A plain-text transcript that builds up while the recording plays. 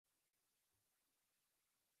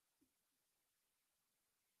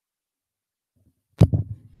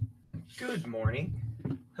Good morning.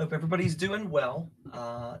 Hope everybody's doing well.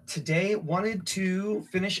 Today, wanted to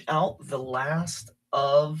finish out the last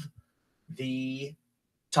of the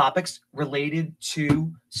topics related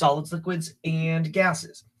to solids, liquids, and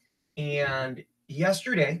gases. And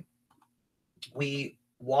yesterday, we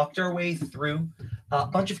walked our way through a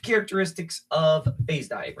bunch of characteristics of phase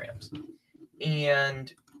diagrams.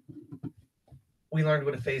 And we learned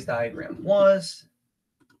what a phase diagram was,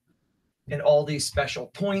 and all these special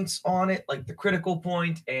points on it, like the critical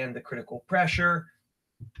point and the critical pressure.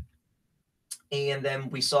 And then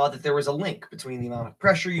we saw that there was a link between the amount of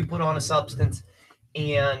pressure you put on a substance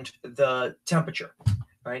and the temperature,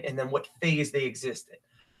 right? And then what phase they exist in.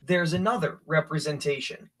 There's another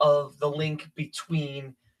representation of the link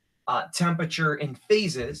between temperature and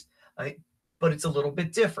phases, right? But it's a little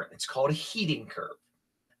bit different. It's called a heating curve,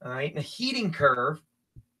 all right? And a heating curve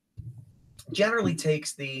generally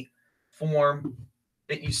takes the form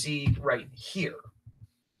that you see right here,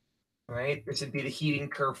 right? This would be the heating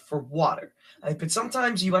curve for water. Right? But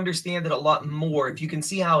sometimes you understand it a lot more if you can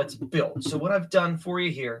see how it's built. So what I've done for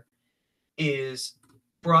you here is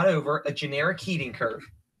brought over a generic heating curve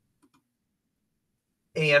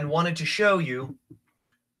and wanted to show you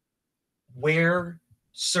where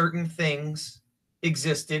certain things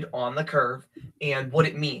existed on the curve and what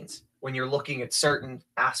it means when you're looking at certain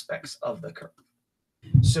aspects of the curve.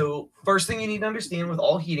 So first thing you need to understand with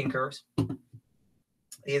all heating curves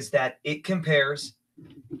is that it compares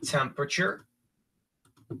temperature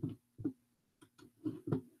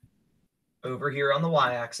over here on the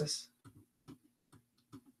y-axis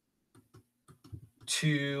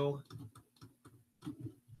to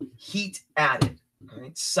heat added.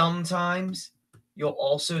 Right? Sometimes you'll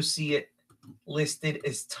also see it listed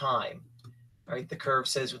as time. Right? The curve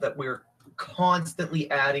says that we're constantly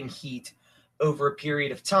adding heat over a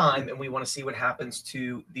period of time, and we want to see what happens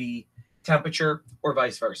to the temperature or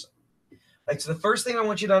vice versa. Right, so the first thing I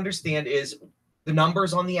want you to understand is the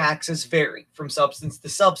numbers on the axis vary from substance to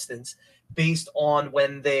substance based on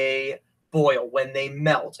when they boil, when they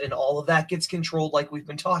melt, and all of that gets controlled like we've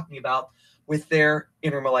been talking about with their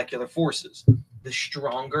intermolecular forces. The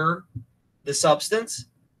stronger the substance,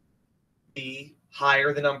 the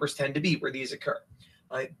higher the numbers tend to be where these occur.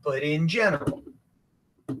 Right? But in general,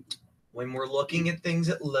 when we're looking at things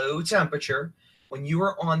at low temperature, when you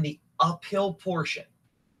are on the uphill portion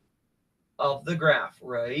of the graph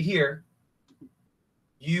right here,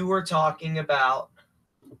 you are talking about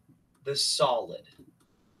the solid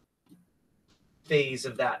phase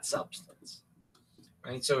of that substance.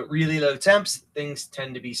 Right? So at really low temps, things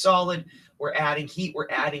tend to be solid. We're adding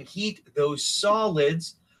heat. Those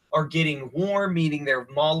solids are getting warm, meaning their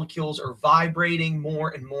molecules are vibrating more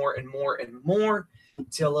and more and more and more,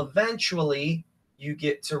 till eventually you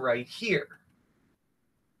get to right here.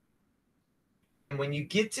 And when you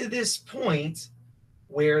get to this point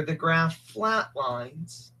where the graph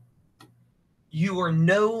flatlines, you are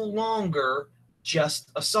no longer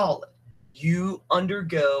just a solid. You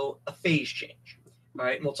undergo a phase change. All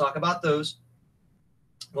right, and we'll talk about those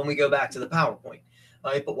when we go back to the PowerPoint.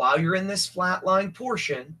 All right, but while you're in this flatline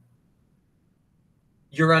portion,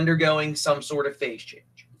 you're undergoing some sort of phase change.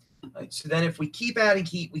 Right, so then if we keep adding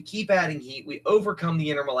heat, we overcome the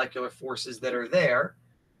intermolecular forces that are there.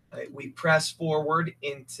 Right, we press forward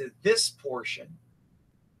into this portion.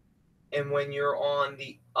 And when you're on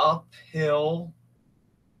the uphill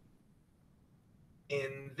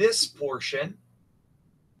in this portion,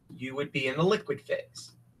 you would be in the liquid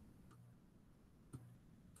phase.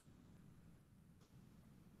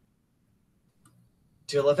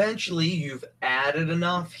 Till eventually you've added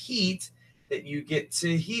enough heat that you get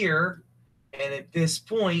to here, and at this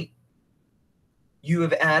point, you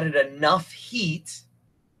have added enough heat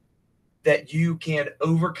that you can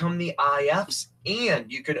overcome the IFs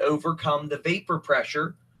and you can overcome the vapor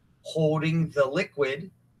pressure holding the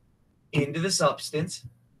liquid into the substance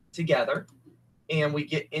together. And we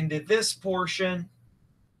get into this portion,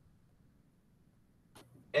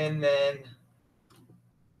 and then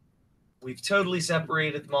we've totally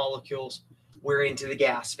separated the molecules. We're into the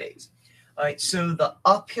gas phase. All right, so the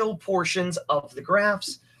uphill portions of the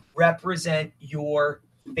graphs represent your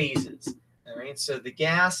phases. All right, so the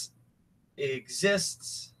gas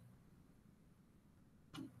exists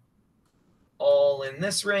all in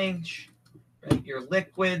this range. Right? Your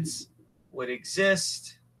liquids would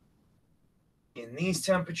exist in these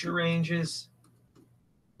temperature ranges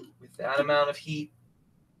with that amount of heat,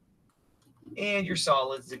 and your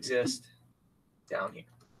solids exist down here.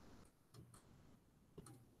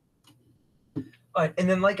 All right, and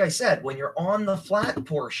then like I said, when you're on the flat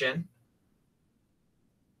portion,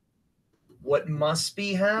 what must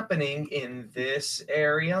be happening in this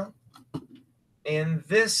area,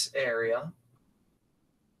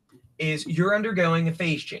 is you're undergoing a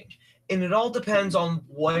phase change. And it all depends on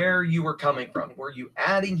where you were coming from. Were you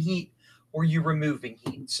adding heat or you removing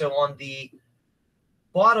heat? So on the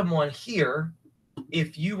bottom one here,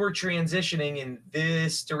 if you were transitioning in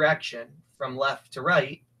this direction from left to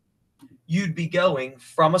right, you'd be going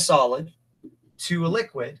from a solid to a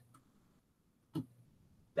liquid.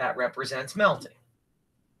 That represents melting.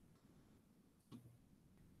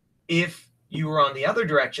 If you were on the other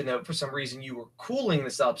direction, though, for some reason you were cooling the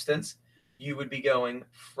substance, you would be going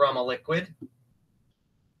from a liquid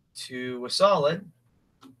to a solid.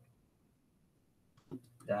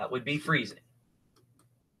 That would be freezing.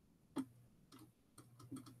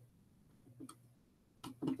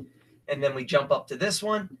 And then we jump up to this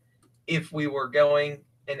one. If we were going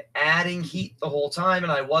and adding heat the whole time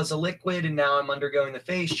and I was a liquid and now I'm undergoing the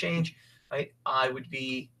phase change, right, I would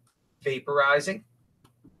be vaporizing.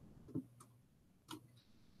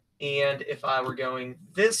 And if I were going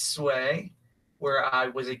this way, where I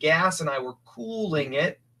was a gas and I were cooling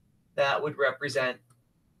it, that would represent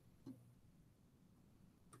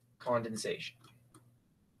condensation.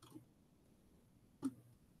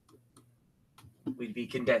 We'd be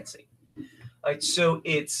condensing. All right, so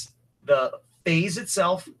it's the phase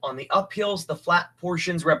itself. On the uphills, the flat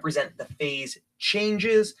portions represent the phase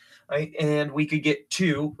changes, right? And we could get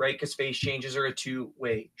two, right? Because phase changes are a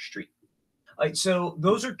two-way street. All right, so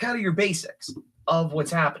those are kind of your basics of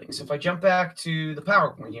what's happening. So if I jump back to the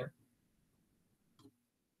PowerPoint here,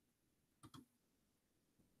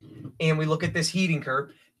 and we look at this heating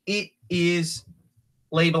curve, it is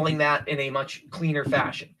labeling that in a much cleaner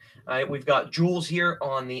fashion. Right, we've got joules here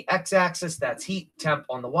on the x-axis, that's heat, temp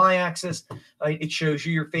on the y-axis. Right, it shows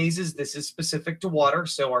you your phases. This is specific to water,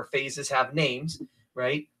 so our phases have names,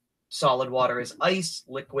 right? Solid water is ice,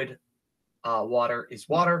 liquid water is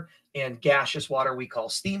water, and gaseous water we call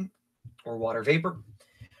steam or water vapor.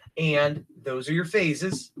 And those are your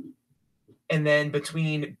phases. And then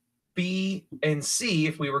between B and C,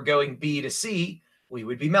 if we were going B to C, we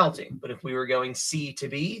would be melting. But if we were going C to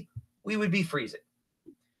B, we would be freezing.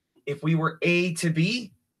 If we were A to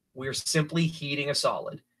B, we're simply heating a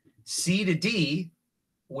solid. C to D,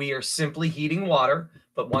 we are simply heating water.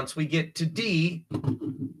 But once we get to D,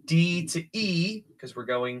 D to E, because we're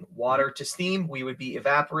going water to steam, we would be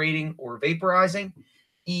evaporating or vaporizing.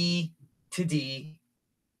 E to D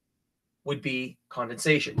would be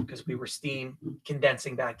condensation because we were steam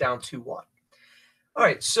condensing back down to water. All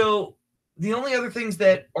right, so the only other things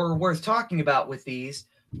that are worth talking about with these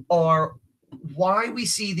are why we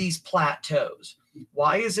see these plateaus.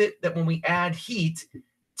 Why is it that when we add heat,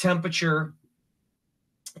 temperature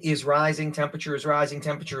is rising, temperature is rising,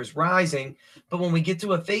 temperature is rising, but when we get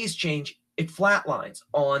to a phase change, it flatlines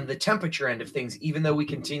on the temperature end of things, even though we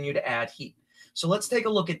continue to add heat. So let's take a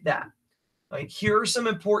look at that. Right, here are some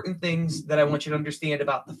important things that I want you to understand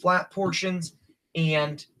about the flat portions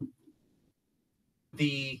and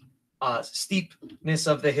the steepness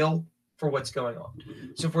of the hill for what's going on.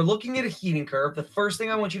 So if we're looking at a heating curve, the first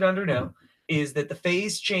thing I want you to know is that the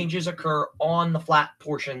phase changes occur on the flat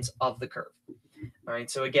portions of the curve. All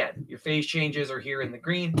right, so again, your phase changes are here in the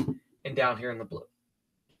green and down here in the blue.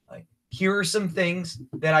 Right, here are some things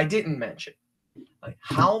that I didn't mention. Like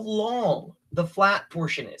how long the flat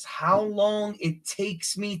portion is, how long it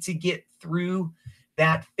takes me to get through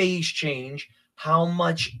that phase change, how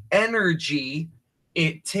much energy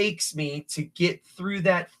it takes me to get through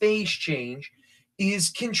that phase change is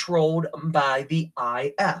controlled by the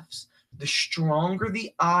IFs. The stronger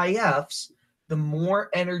the IFs, the more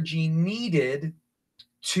energy needed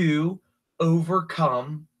to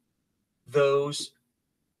overcome those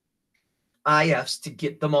IFs to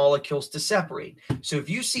get the molecules to separate. So if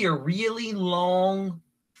you see a really long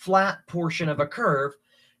flat portion of a curve,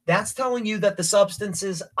 that's telling you that the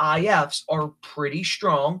substance's IFs are pretty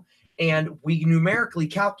strong, and we numerically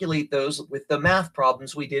calculate those with the math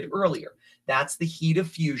problems we did earlier. That's the heat of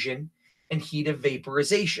fusion and heat of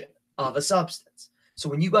vaporization of a substance. So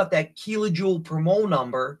when you got that kilojoule per mole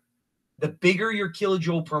number, the bigger your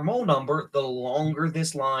kilojoule per mole number, the longer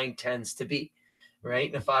this line tends to be.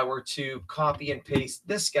 Right? And if I were to copy and paste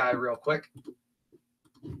this guy real quick,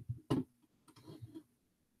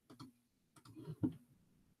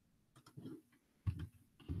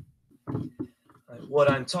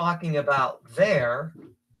 what I'm talking about there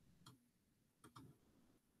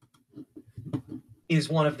is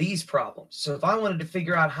one of these problems. So if I wanted to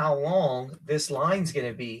figure out how long this line's going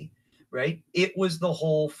to be, right, it was the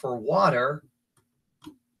whole for water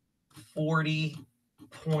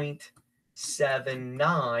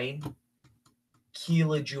 40.79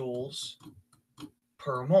 kilojoules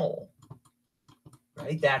per mole,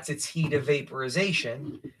 right? That's its heat of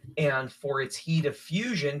vaporization. And for its heat of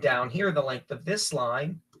fusion down here, the length of this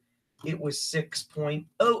line, it was 6.009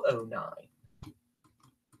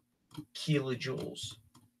 kilojoules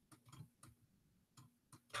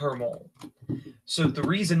per mole. So the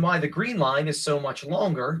reason why the green line is so much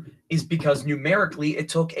longer is because numerically it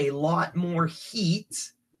took a lot more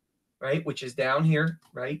heat, right, which is down here,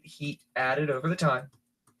 right, heat added over the time.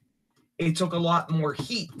 It took a lot more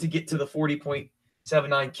heat to get to the 40.79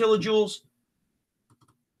 kilojoules,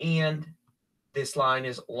 and this line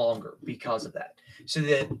is longer because of that. So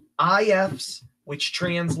the IFs, which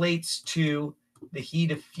translates to the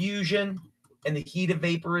heat of fusion and the heat of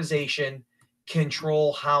vaporization,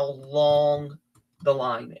 control how long the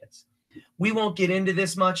line is. We won't get into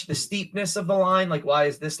this much, the steepness of the line, like why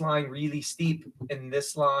is this line really steep and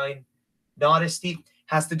this line not as steep,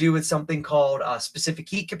 has to do with something called specific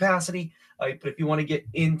heat capacity. But if you want to get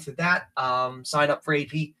into that, sign up for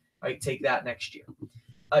AP, take that next year.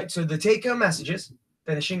 So the take-home messages,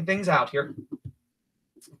 finishing things out here,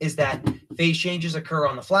 is that phase changes occur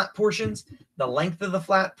on the flat portions. The length of the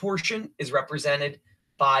flat portion is represented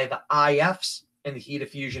by the IFs and the heat of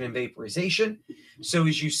fusion and vaporization. So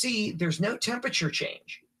as you see, there's no temperature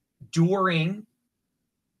change during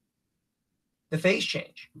the phase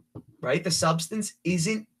change, right? The substance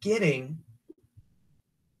isn't getting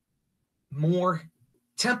more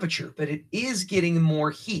temperature, but it is getting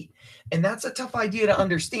more heat. And that's a tough idea to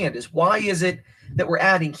understand, is why is it that we're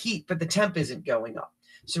adding heat, but the temp isn't going up?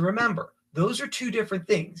 So remember, those are two different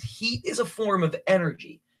things. Heat is a form of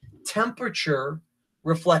energy. Temperature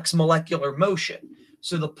reflects molecular motion.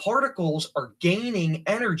 So the particles are gaining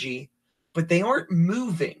energy, but they aren't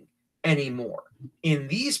moving anymore. In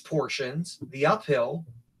these portions, the uphill,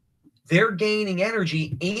 they're gaining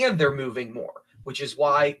energy and they're moving more, which is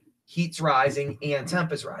why heat's rising and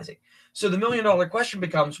temp is rising. So the million-dollar question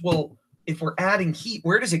becomes, well, if we're adding heat,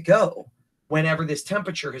 where does it go whenever this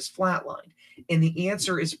temperature has flatlined? And the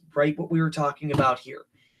answer is right what we were talking about here.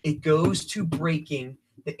 It goes to breaking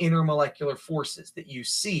the intermolecular forces that you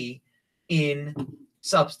see in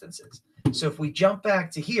substances. So if we jump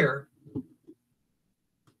back to here,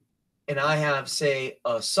 and I have, say,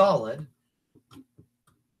 a solid,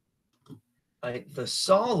 the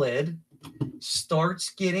solid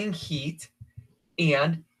starts getting heat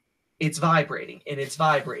and it's vibrating and it's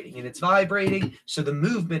vibrating and it's vibrating. So the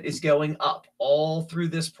movement is going up all through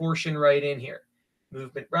this portion right in here.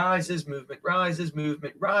 Movement rises, movement rises,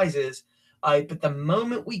 movement rises. But the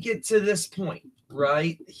moment we get to this point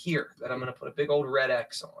right here, that I'm going to put a big old red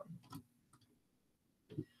X on,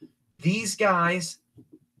 these guys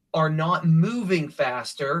are not moving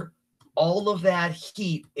faster. All of that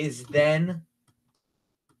heat is then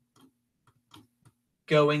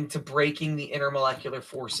going to breaking the intermolecular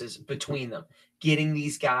forces between them, getting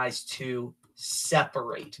these guys to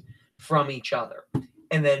separate from each other.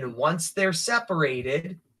 And then once they're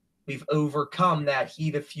separated, we've overcome that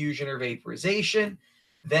heat of fusion or vaporization.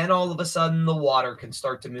 Then all of a sudden the water can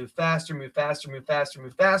start to move faster, move faster, move faster,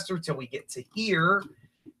 move faster till we get to here.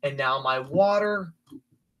 And now my water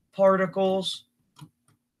particles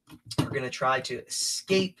are going to try to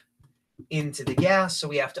escape into the gas. So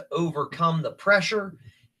we have to overcome the pressure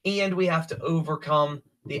and we have to overcome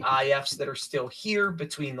the IFs that are still here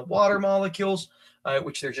between the water molecules,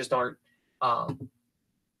 which there just aren't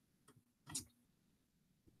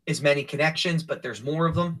as many connections, but there's more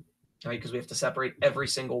of them, right? Because we have to separate every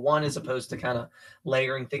single one as opposed to kind of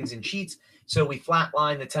layering things in sheets. So we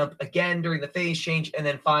flatline the temp again during the phase change. And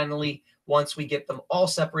then finally, once we get them all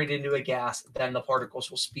separated into a gas, then the particles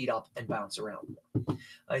will speed up and bounce around. All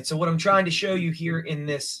right, so what I'm trying to show you here in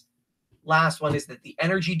this last one is that the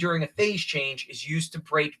energy during a phase change is used to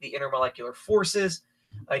break the intermolecular forces,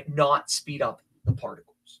 not speed up the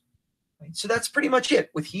particles. Right, so that's pretty much it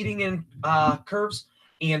with heating and curves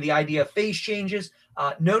and the idea of phase changes.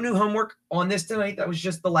 No new homework on this tonight. That was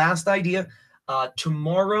just the last idea.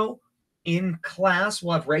 Tomorrow in class,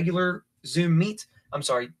 we'll have regular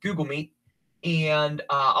Google Meet. And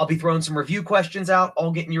I'll be throwing some review questions out,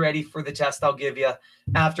 all getting you ready for the test I'll give you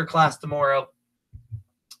after class tomorrow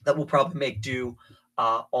that we'll probably make due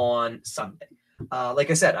on Sunday.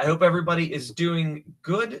 Like I said, I hope everybody is doing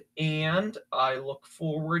good, and I look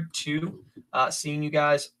forward to seeing you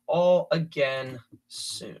guys all again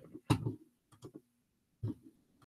soon.